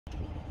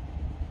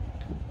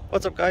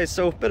What's up guys?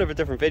 So a bit of a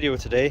different video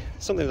today.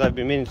 Something that I've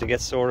been meaning to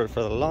get sorted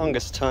for the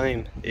longest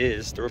time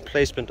is the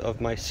replacement of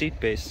my seat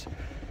base.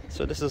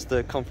 So this is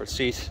the comfort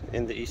seat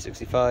in the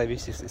E65,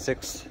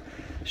 E66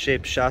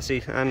 shaped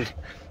chassis, and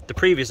the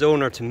previous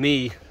owner to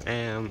me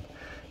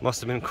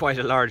must have been quite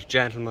a large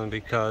gentleman,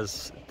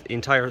 because the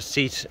entire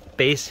seat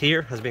base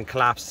here has been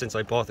collapsed since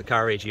I bought the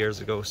car 8 years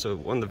ago. So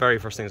one of the very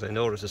first things I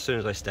noticed as soon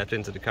as I stepped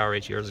into the car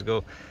 8 years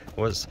ago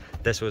was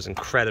this was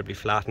incredibly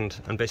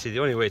flattened, and basically the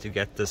only way to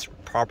get this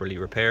properly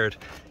repaired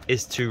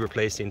is to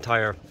replace the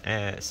entire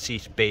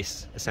seat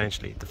base,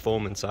 essentially the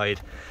foam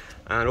inside.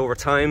 And over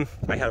time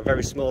I had a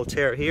very small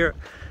tear here,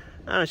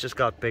 and it's just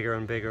got bigger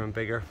and bigger and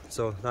bigger,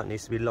 so that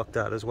needs to be looked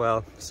at as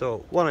well.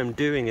 So what I'm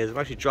doing is I'm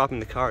actually dropping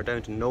the car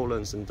down to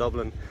Nolan's in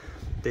Dublin.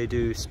 They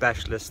do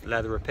specialist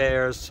leather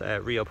repairs,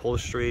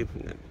 reupholstery,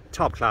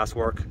 top class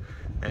work,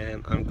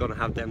 and I'm going to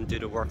have them do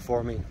the work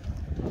for me.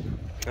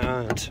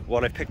 And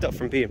what I picked up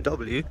from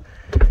BMW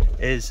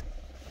is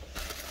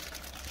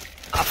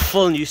a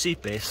full new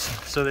seat base.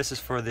 So this is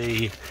for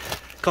the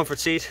comfort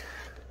seat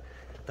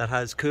that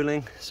has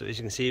cooling. So as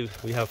you can see,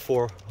 we have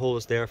 4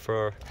 holes there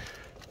for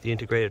the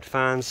integrated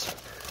fans,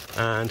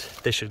 and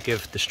this should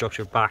give the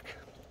structure back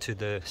to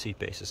the seat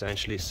base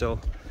essentially. So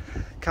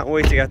can't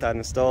wait to get that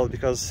installed,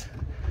 because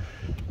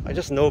I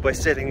just know by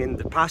sitting in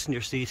the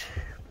passenger seat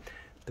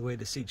the way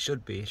the seat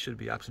should be, it should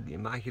be absolutely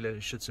immaculate.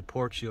 It should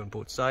support you on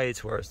both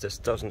sides, whereas this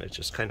doesn't. It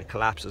just kind of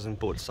collapses on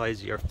both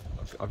sides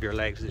of your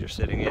legs as you're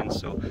sitting in.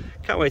 So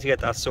can't wait to get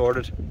that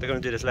sorted. They're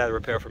going to do this leather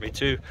repair for me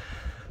too.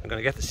 I'm going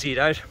to get the seat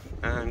out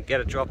and get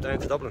it dropped down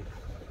to Dublin.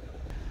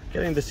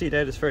 Getting the seat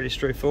out is fairly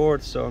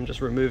straightforward, so I'm just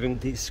removing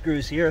these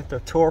screws here. They're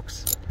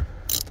Torx,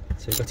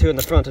 so you've got 2 in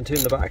the front and 2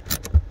 in the back.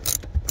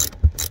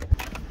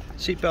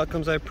 Seat belt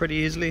comes out pretty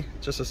easily,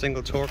 just a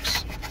single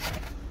Torx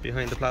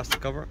behind the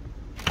plastic cover.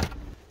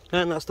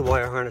 And that's the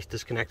wire harness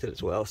disconnected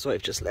as well, so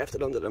I've just left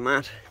it under the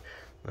mat,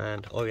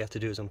 and all you have to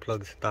do is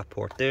unplug that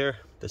port there,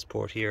 this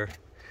port here,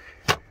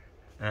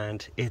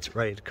 and it's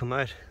ready to come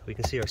out. We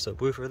can see our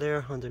subwoofer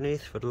there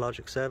underneath for the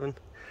Logic 7.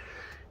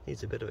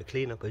 Needs a bit of a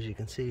clean up, as you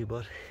can see,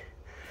 but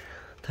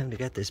time to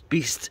get this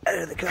beast out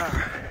of the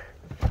car.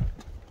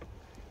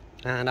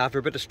 And after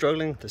a bit of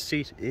struggling, the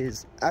seat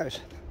is out.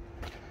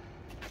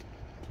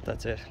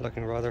 That's it,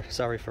 looking rather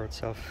sorry for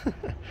itself.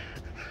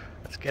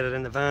 Let's get it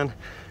in the van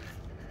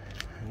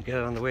and get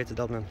it on the way to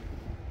Dublin.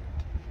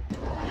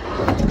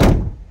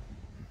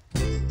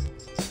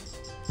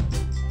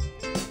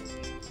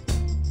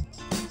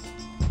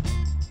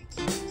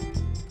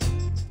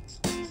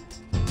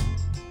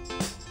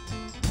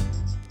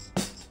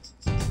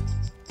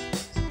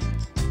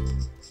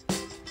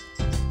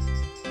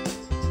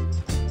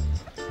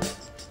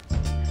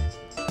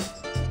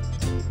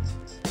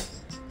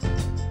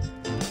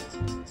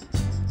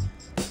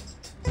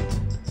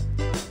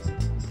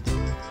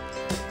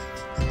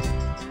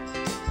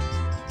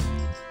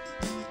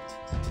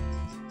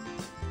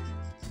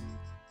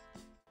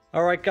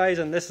 Alright guys,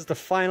 and this is the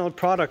final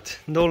product.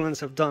 Nolan's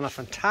have done a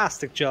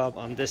fantastic job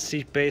on this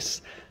seat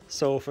base.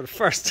 So for the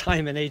first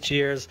time in 8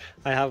 years,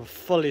 I have a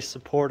fully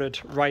supported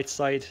right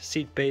side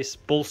seat base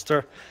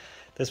bolster.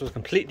 This was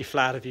completely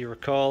flat, if you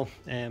recall,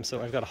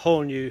 so I've got a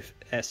whole new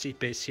seat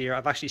base here.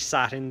 I've actually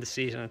sat in the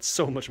seat and it's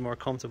so much more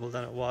comfortable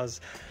than it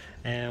was.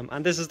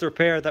 And this is the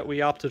repair that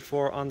we opted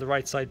for on the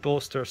right side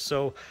bolster.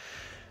 So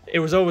it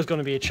was always going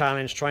to be a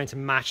challenge trying to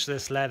match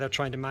this leather,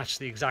 trying to match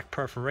the exact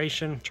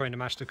perforation, trying to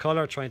match the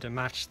color, trying to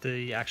match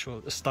the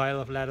actual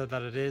style of leather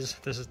that it is.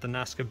 This is the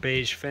Nazca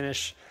beige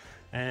finish.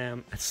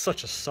 It's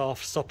such a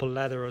soft, supple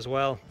leather as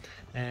well.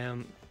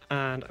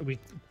 And we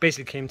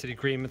basically came to the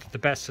agreement that the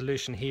best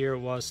solution here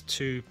was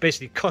to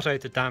basically cut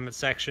out the damaged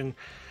section,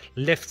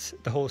 lift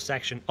the whole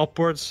section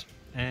upwards,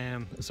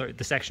 sorry,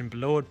 the section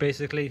below it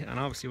basically, and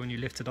obviously when you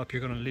lift it up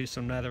you're going to lose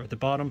some leather at the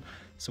bottom.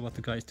 So what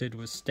the guys did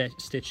was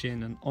stitch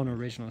in an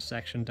unoriginal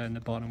section down the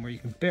bottom where you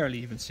can barely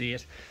even see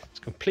it. It's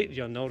completely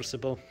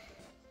unnoticeable,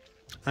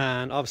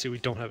 and obviously we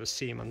don't have a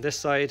seam on this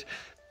side,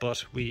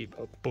 but we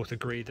both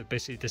agreed that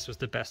basically this was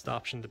the best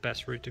option, the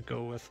best route to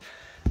go with.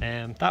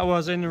 That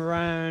was in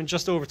around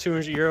just over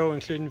 €200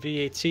 including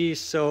VAT,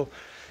 so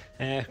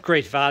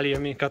great value. I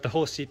mean, got the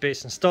whole seat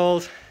base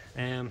installed,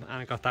 and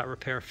I got that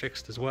repair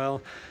fixed as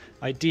well.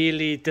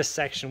 Ideally this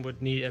section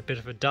would need a bit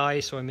of a dye,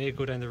 so I may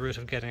go down the route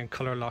of getting a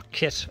colour lock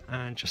kit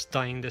and just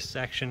dyeing this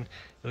section.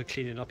 It'll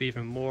clean it up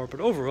even more, but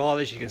overall,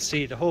 as you can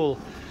see, the whole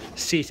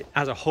seat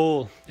as a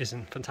whole is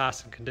in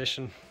fantastic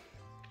condition.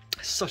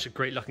 Such a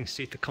great looking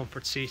seat, the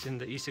comfort seat in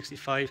the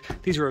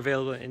E65. These were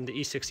available in the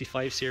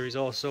E65 series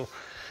also.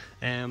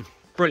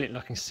 Brilliant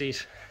looking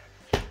seat.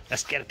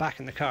 Let's get it back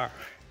in the car.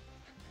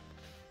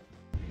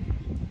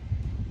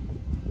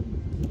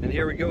 And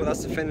here we go,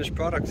 that's the finished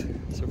product.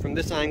 So from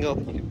this angle,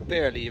 you can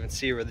barely even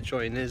see where the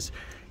joint is.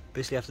 You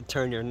basically have to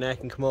turn your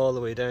neck and come all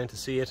the way down to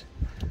see it.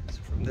 So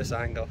from this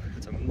angle,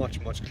 it's a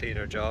much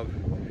cleaner job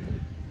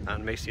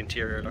and makes the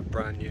interior look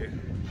brand new.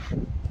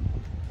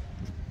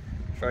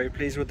 Very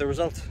pleased with the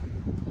result.